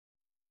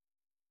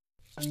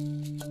The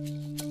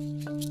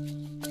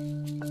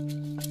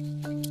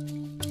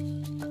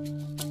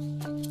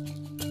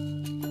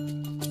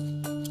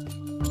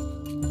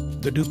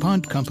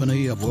DuPont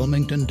Company of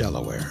Wilmington,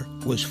 Delaware,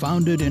 was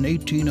founded in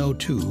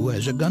 1802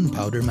 as a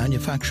gunpowder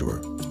manufacturer.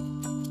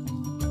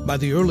 By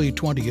the early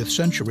 20th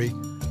century,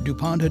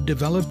 DuPont had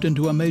developed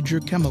into a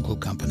major chemical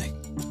company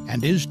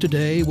and is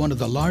today one of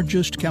the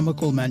largest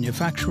chemical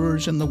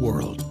manufacturers in the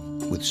world,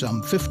 with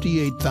some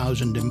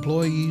 58,000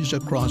 employees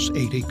across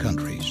 80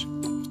 countries.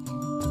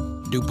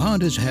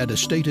 DuPont has had a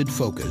stated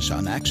focus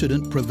on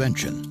accident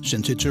prevention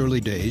since its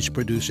early days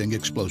producing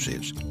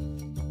explosives.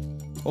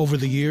 Over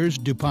the years,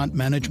 DuPont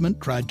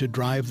management tried to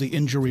drive the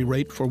injury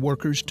rate for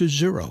workers to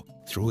zero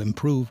through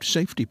improved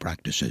safety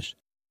practices.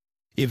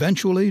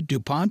 Eventually,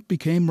 DuPont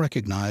became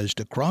recognized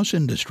across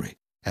industry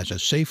as a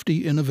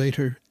safety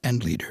innovator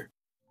and leader.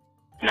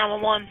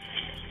 911.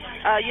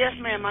 Yes,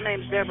 ma'am. My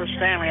name's Deborah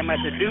Stanley. I'm at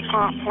the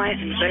DuPont plant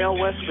in Belle,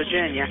 West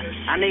Virginia.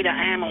 I need an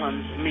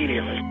ambulance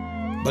immediately.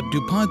 But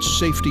DuPont's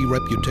safety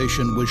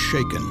reputation was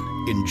shaken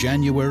in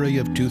January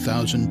of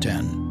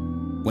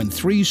 2010. When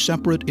 3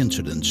 separate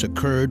incidents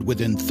occurred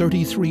within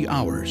 33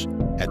 hours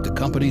at the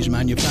company's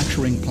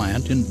manufacturing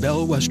plant in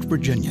Belle, West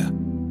Virginia,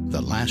 the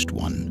last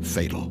one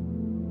fatal.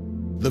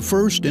 The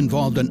first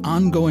involved an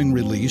ongoing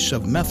release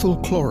of methyl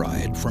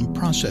chloride from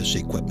process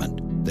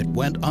equipment that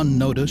went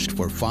unnoticed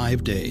for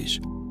 5 days.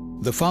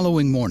 The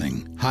following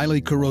morning,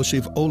 highly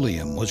corrosive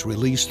oleum was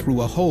released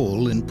through a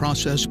hole in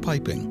process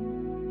piping,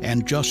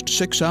 and just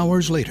 6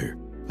 hours later,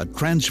 a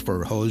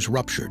transfer hose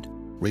ruptured,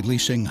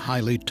 releasing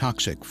highly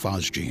toxic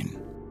phosgene.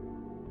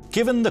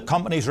 Given the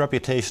company's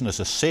reputation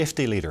as a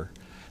safety leader,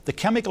 the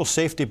Chemical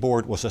Safety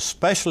Board was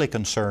especially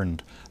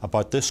concerned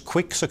about this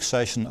quick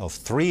succession of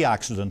 3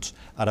 accidents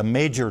at a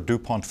major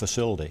DuPont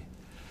facility.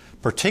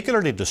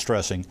 Particularly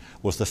distressing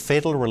was the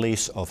fatal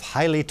release of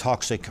highly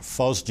toxic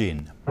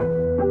phosgene.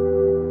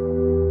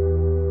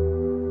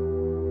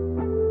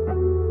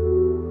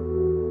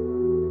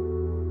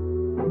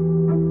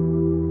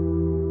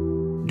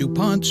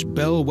 DuPont's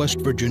Belle, West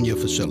Virginia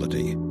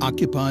facility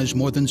occupies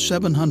more than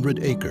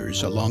 700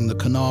 acres along the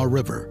Kanawha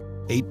River,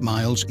 8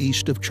 miles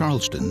east of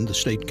Charleston, the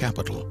state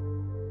capital.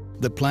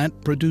 The plant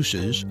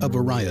produces a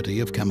variety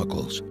of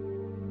chemicals.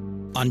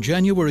 On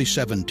January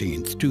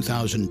 17,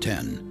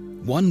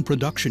 2010, one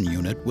production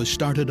unit was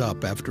started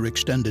up after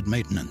extended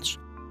maintenance.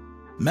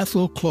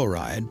 Methyl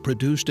chloride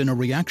produced in a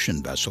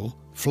reaction vessel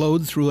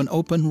flowed through an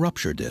open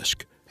rupture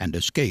disc and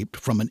escaped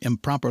from an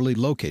improperly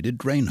located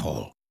drain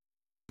hole.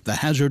 The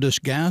hazardous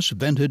gas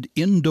vented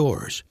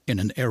indoors in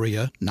an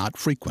area not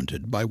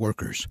frequented by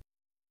workers.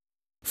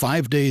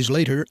 5 days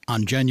later,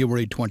 on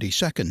January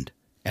 22nd,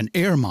 an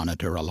air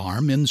monitor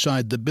alarm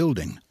inside the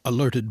building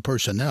alerted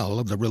personnel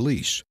of the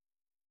release.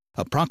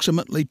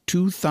 Approximately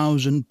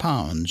 2,000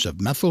 pounds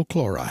of methyl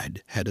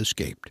chloride had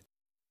escaped.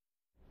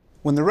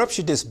 When the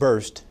rupture disc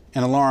burst,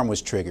 an alarm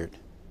was triggered.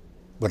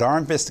 But our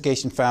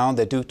investigation found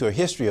that due to a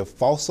history of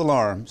false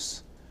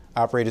alarms,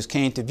 operators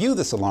came to view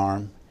this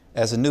alarm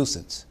as a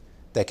nuisance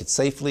that could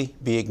safely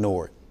be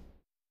ignored.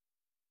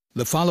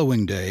 The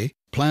following day,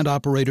 plant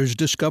operators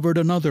discovered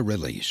another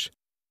release.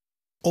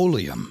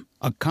 Oleum,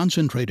 a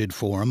concentrated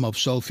form of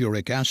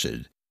sulfuric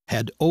acid,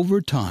 had over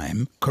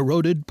time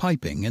corroded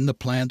piping in the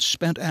plant's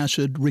spent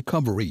acid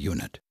recovery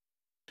unit.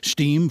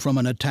 Steam from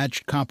an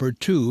attached copper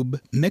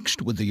tube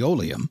mixed with the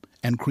oleum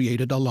and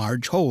created a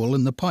large hole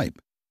in the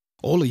pipe.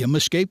 Oleum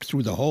escaped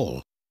through the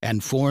hole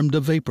and formed a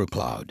vapor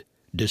cloud,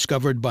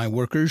 discovered by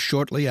workers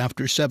shortly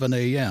after 7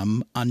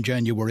 a.m. on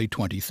January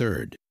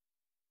 23rd.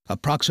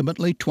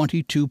 Approximately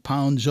 22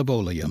 pounds of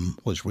oleum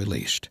was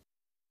released.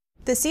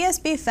 The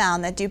CSB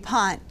found that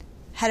DuPont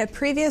had a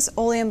previous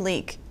oleum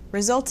leak,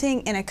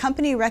 resulting in a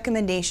company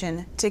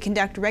recommendation to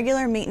conduct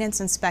regular maintenance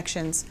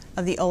inspections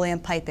of the oleum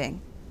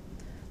piping.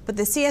 But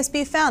the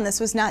CSB found this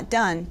was not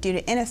done due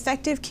to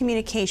ineffective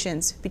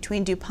communications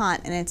between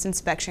DuPont and its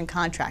inspection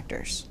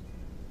contractors.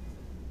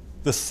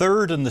 The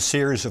third in the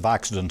series of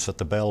accidents at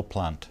the Belle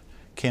plant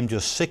came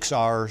just 6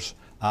 hours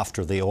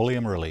after the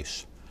oleum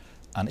release,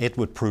 and it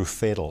would prove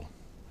fatal.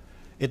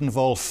 It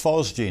involved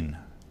phosgene,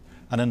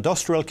 an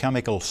industrial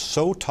chemical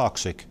so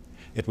toxic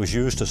it was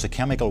used as a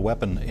chemical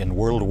weapon in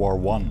World War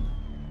I.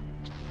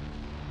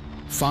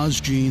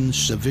 Phosgene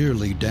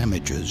severely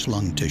damages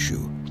lung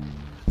tissue.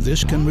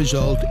 This can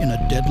result in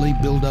a deadly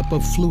buildup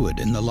of fluid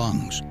in the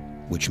lungs,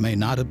 which may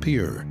not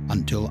appear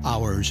until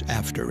hours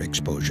after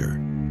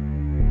exposure.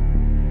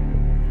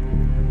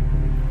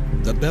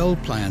 The Belle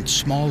plant's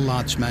small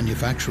lots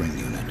manufacturing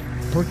unit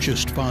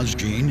purchased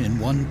phosgene in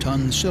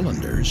 1-ton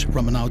cylinders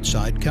from an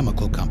outside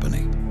chemical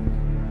company.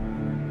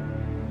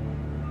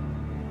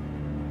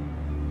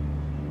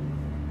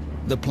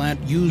 The plant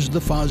used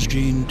the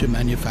phosgene to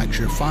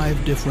manufacture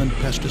 5 different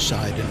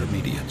pesticide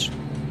intermediates.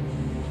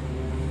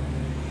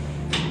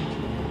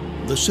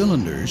 The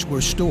cylinders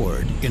were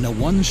stored in a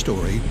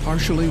 1-story,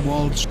 partially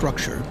walled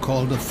structure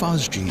called a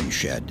phosgene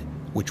shed,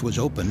 which was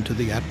open to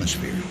the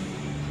atmosphere.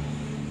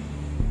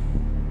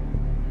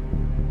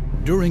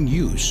 During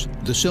use,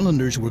 the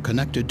cylinders were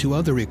connected to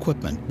other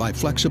equipment by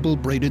flexible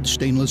braided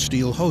stainless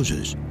steel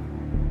hoses.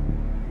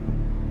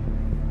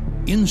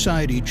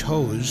 Inside each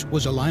hose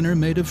was a liner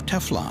made of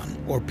Teflon,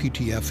 or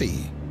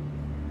PTFE.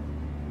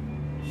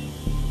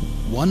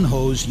 One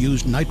hose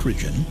used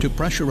nitrogen to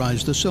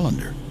pressurize the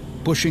cylinder,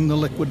 pushing the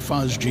liquid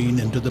phosgene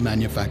into the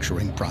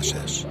manufacturing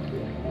process.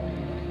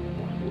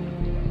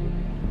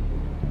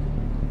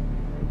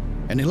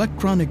 An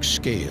electronic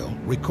scale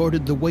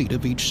recorded the weight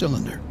of each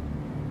cylinder.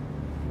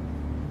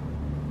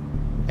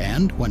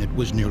 And when it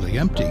was nearly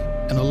empty,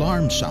 an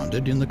alarm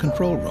sounded in the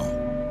control room.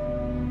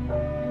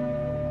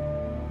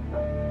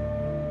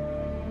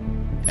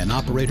 An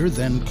operator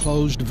then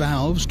closed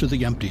valves to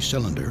the empty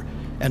cylinder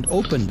and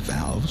opened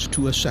valves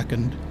to a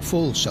second,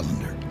 full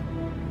cylinder.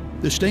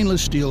 The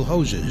stainless steel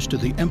hoses to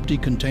the empty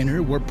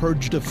container were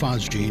purged of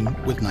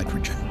phosgene with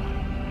nitrogen.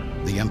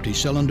 The empty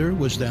cylinder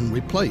was then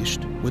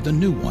replaced with a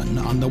new one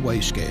on the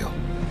weigh scale.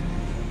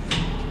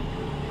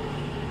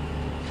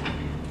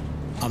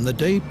 On the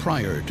day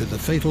prior to the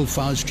fatal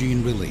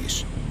phosgene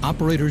release,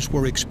 operators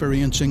were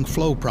experiencing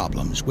flow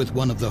problems with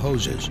one of the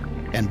hoses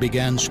and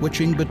began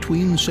switching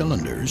between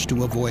cylinders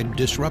to avoid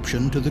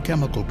disruption to the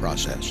chemical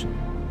process.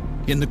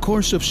 In the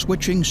course of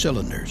switching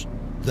cylinders,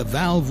 the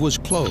valve was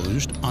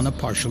closed on a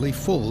partially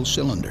full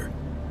cylinder.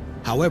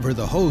 However,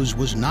 the hose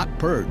was not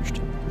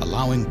purged,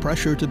 allowing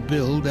pressure to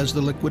build as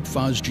the liquid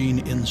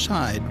phosgene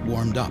inside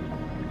warmed up.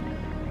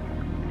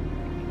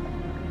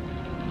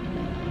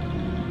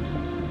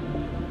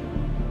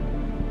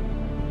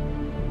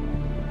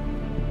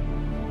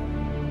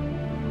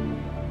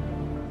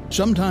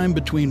 Sometime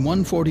between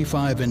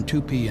 1:45 and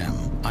 2 p.m.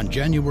 on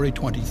January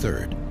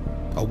 23rd,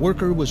 a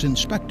worker was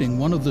inspecting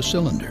one of the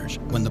cylinders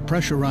when the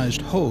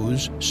pressurized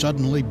hose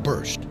suddenly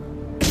burst.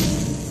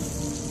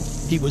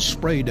 He was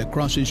sprayed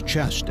across his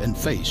chest and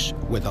face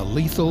with a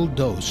lethal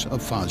dose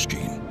of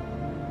phosgene.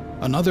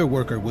 Another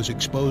worker was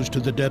exposed to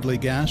the deadly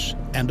gas,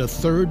 and a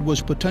third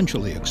was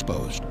potentially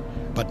exposed,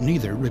 but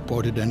neither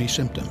reported any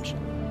symptoms.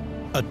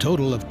 A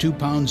total of 2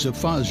 pounds of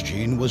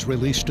phosgene was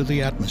released to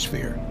the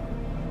atmosphere.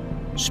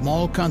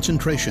 Small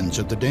concentrations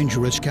of the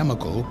dangerous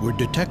chemical were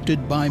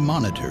detected by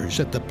monitors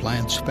at the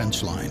plant's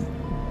fence line.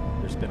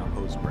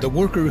 The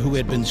worker who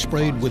had been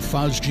sprayed with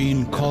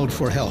phosgene called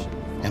for help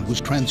and was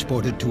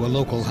transported to a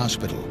local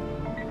hospital.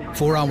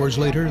 4 hours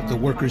later, the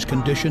worker's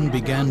condition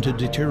began to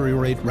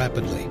deteriorate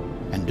rapidly,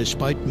 and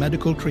despite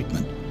medical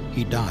treatment,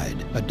 he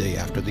died a day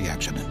after the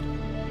accident.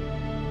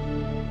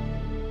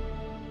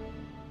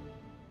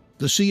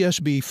 The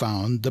CSB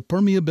found the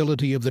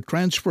permeability of the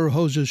transfer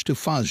hoses to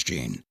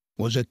phosgene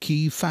was a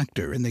key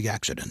factor in the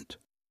accident.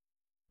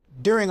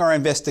 During our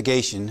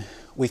investigation,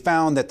 we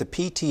found that the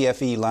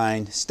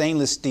PTFE-lined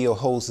stainless steel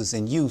hoses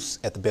in use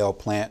at the Belle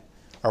plant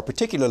are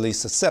particularly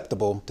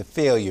susceptible to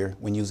failure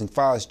when using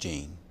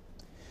phosgene.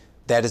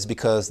 That is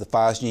because the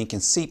phosgene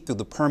can seep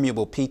through the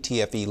permeable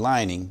PTFE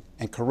lining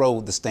and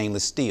corrode the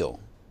stainless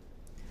steel.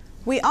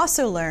 We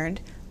also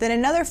learned that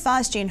another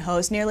phosgene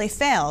hose nearly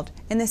failed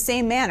in the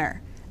same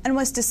manner and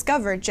was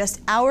discovered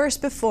just hours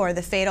before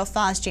the fatal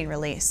phosgene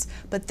release,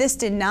 but this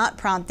did not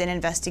prompt an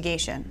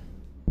investigation.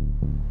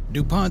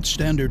 DuPont's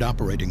standard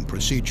operating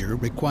procedure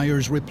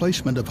requires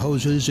replacement of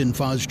hoses in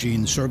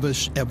phosgene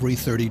service every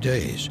 30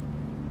 days.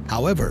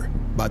 However,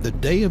 by the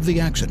day of the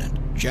accident,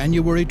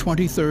 January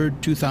 23,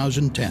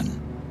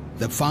 2010,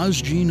 the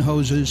phosgene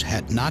hoses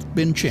had not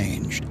been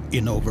changed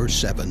in over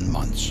 7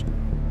 months.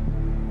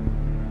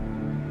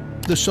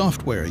 The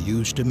software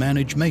used to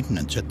manage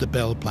maintenance at the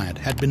Belle plant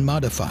had been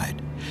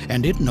modified,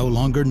 and it no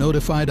longer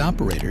notified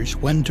operators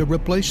when to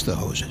replace the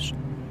hoses.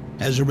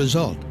 As a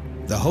result,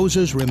 the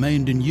hoses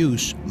remained in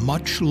use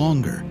much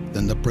longer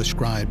than the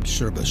prescribed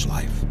service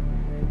life.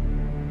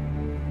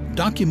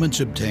 Documents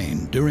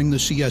obtained during the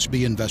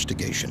CSB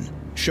investigation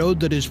showed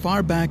that as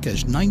far back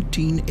as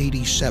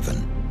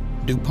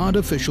 1987, DuPont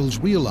officials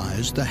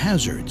realized the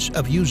hazards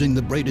of using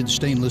the braided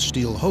stainless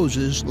steel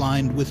hoses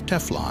lined with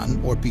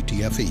Teflon or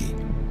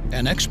PTFE.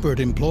 An expert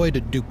employed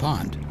at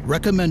DuPont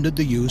recommended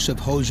the use of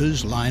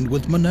hoses lined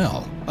with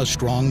Monel, a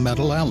strong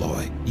metal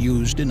alloy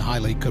used in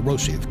highly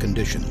corrosive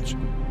conditions.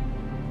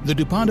 The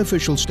DuPont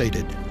official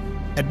stated,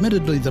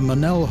 "Admittedly, the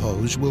Monel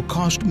hose will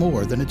cost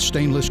more than its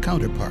stainless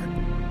counterpart.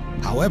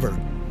 However,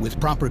 with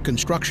proper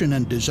construction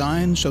and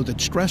design so that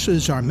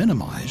stresses are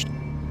minimized,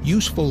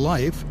 useful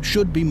life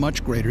should be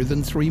much greater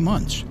than 3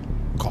 months.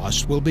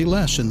 Costs will be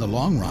less in the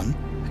long run,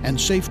 and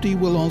safety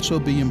will also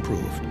be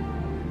improved."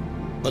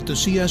 But the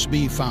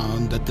CSB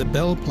found that the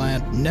Belle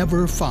plant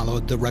never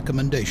followed the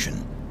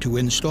recommendation to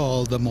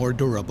install the more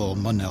durable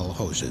Monel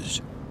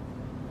hoses.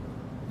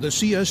 The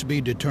CSB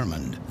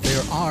determined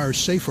there are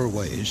safer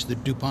ways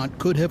that DuPont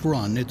could have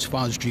run its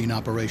phosgene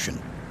operation.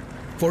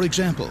 For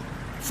example,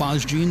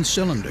 phosgene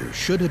cylinders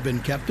should have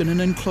been kept in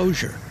an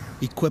enclosure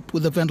equipped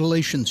with a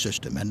ventilation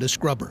system and a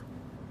scrubber.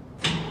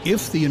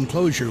 If the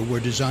enclosure were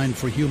designed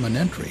for human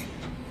entry,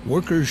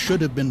 workers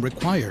should have been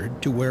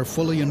required to wear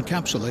fully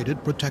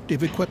encapsulated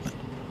protective equipment.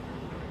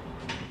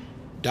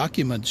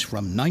 Documents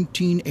from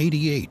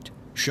 1988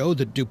 show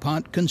that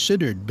DuPont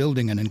considered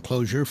building an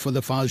enclosure for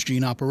the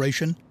phosgene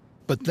operation,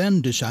 but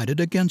then decided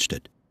against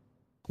it.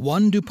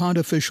 One DuPont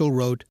official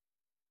wrote,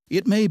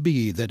 "It may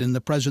be that in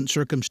the present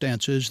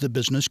circumstances the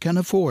business can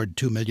afford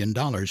 $2 million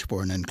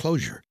for an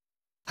enclosure.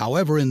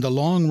 However, in the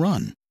long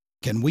run,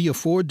 can we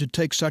afford to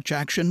take such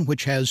action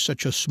which has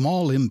such a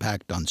small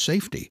impact on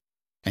safety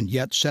and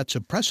yet sets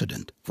a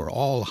precedent for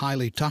all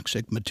highly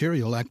toxic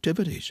material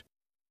activities?"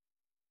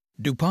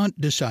 DuPont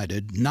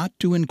decided not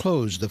to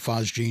enclose the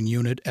phosgene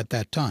unit at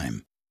that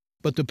time,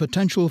 but the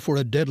potential for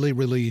a deadly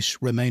release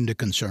remained a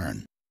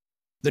concern.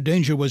 The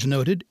danger was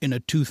noted in a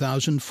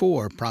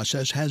 2004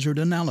 process hazard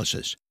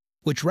analysis,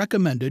 which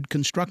recommended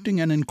constructing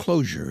an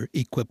enclosure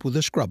equipped with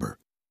a scrubber.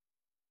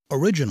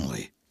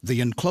 Originally,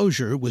 the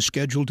enclosure was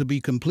scheduled to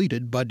be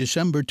completed by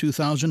December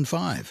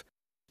 2005,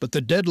 but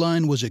the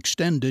deadline was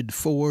extended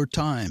 4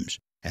 times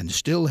and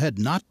still had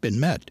not been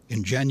met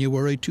in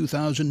January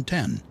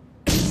 2010,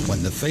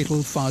 when the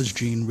fatal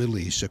phosgene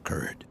release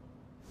occurred.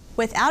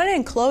 Without an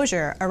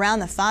enclosure around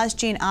the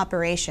phosgene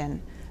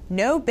operation,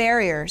 no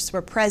barriers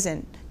were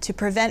present to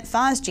prevent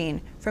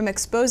phosgene from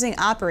exposing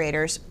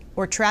operators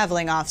or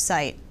traveling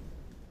off-site.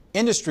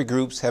 Industry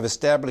groups have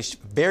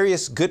established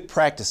various good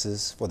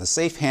practices for the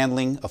safe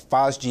handling of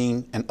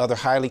phosgene and other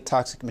highly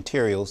toxic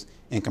materials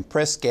in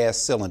compressed gas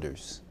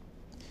cylinders.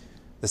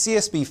 The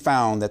CSB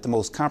found that the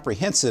most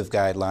comprehensive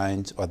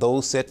guidelines are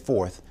those set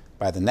forth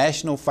by the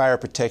National Fire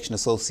Protection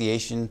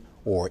Association,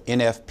 or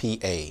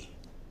NFPA.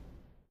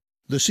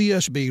 The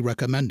CSB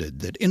recommended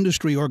that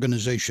industry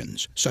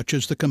organizations such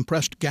as the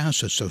Compressed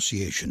Gas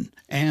Association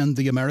and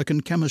the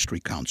American Chemistry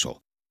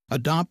Council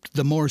adopt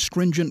the more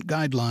stringent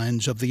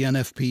guidelines of the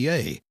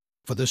NFPA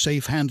for the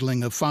safe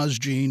handling of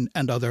phosgene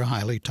and other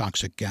highly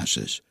toxic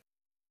gases.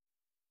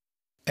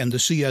 And the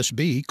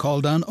CSB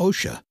called on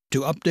OSHA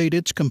to update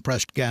its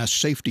compressed gas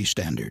safety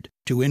standard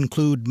to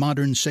include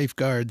modern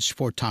safeguards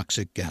for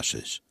toxic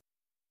gases.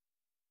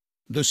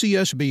 The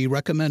CSB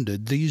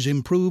recommended these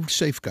improved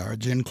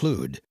safeguards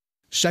include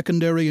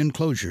secondary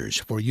enclosures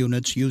for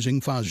units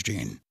using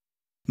phosgene,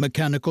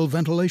 mechanical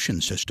ventilation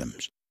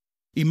systems,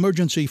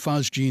 emergency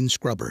phosgene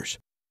scrubbers,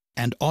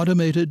 and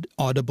automated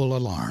audible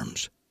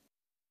alarms.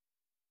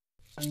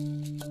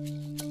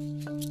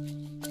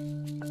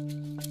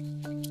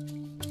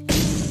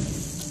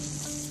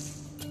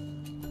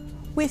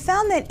 We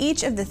found that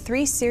each of the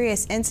 3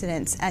 serious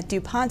incidents at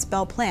DuPont's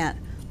Belle plant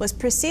was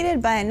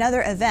preceded by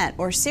another event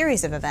or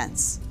series of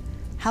events.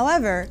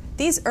 However,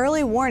 these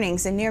early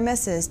warnings and near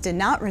misses did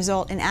not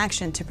result in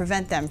action to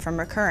prevent them from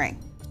recurring.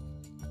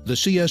 The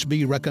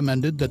CSB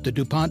recommended that the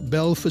DuPont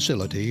Belle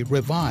facility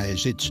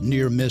revise its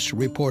near-miss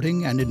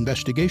reporting and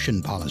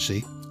investigation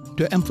policy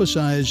to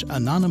emphasize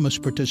anonymous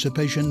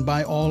participation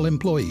by all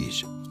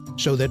employees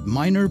so that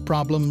minor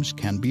problems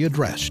can be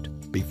addressed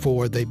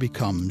before they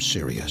become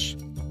serious.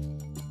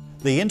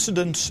 The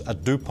incidents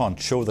at DuPont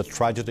show that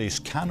tragedies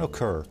can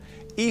occur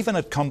even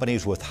at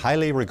companies with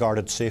highly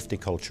regarded safety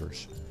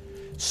cultures.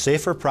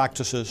 Safer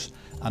practices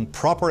and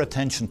proper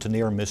attention to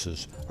near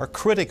misses are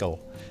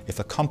critical if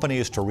a company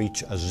is to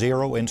reach a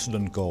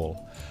zero-incident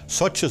goal,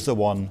 such as the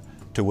one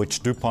to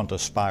which DuPont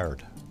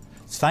aspired.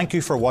 Thank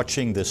you for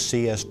watching this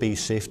CSB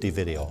safety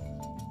video.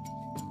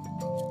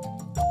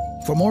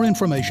 For more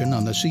information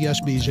on the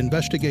CSB's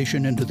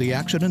investigation into the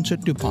accidents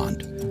at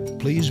DuPont,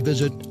 please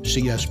visit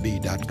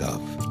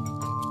csb.gov.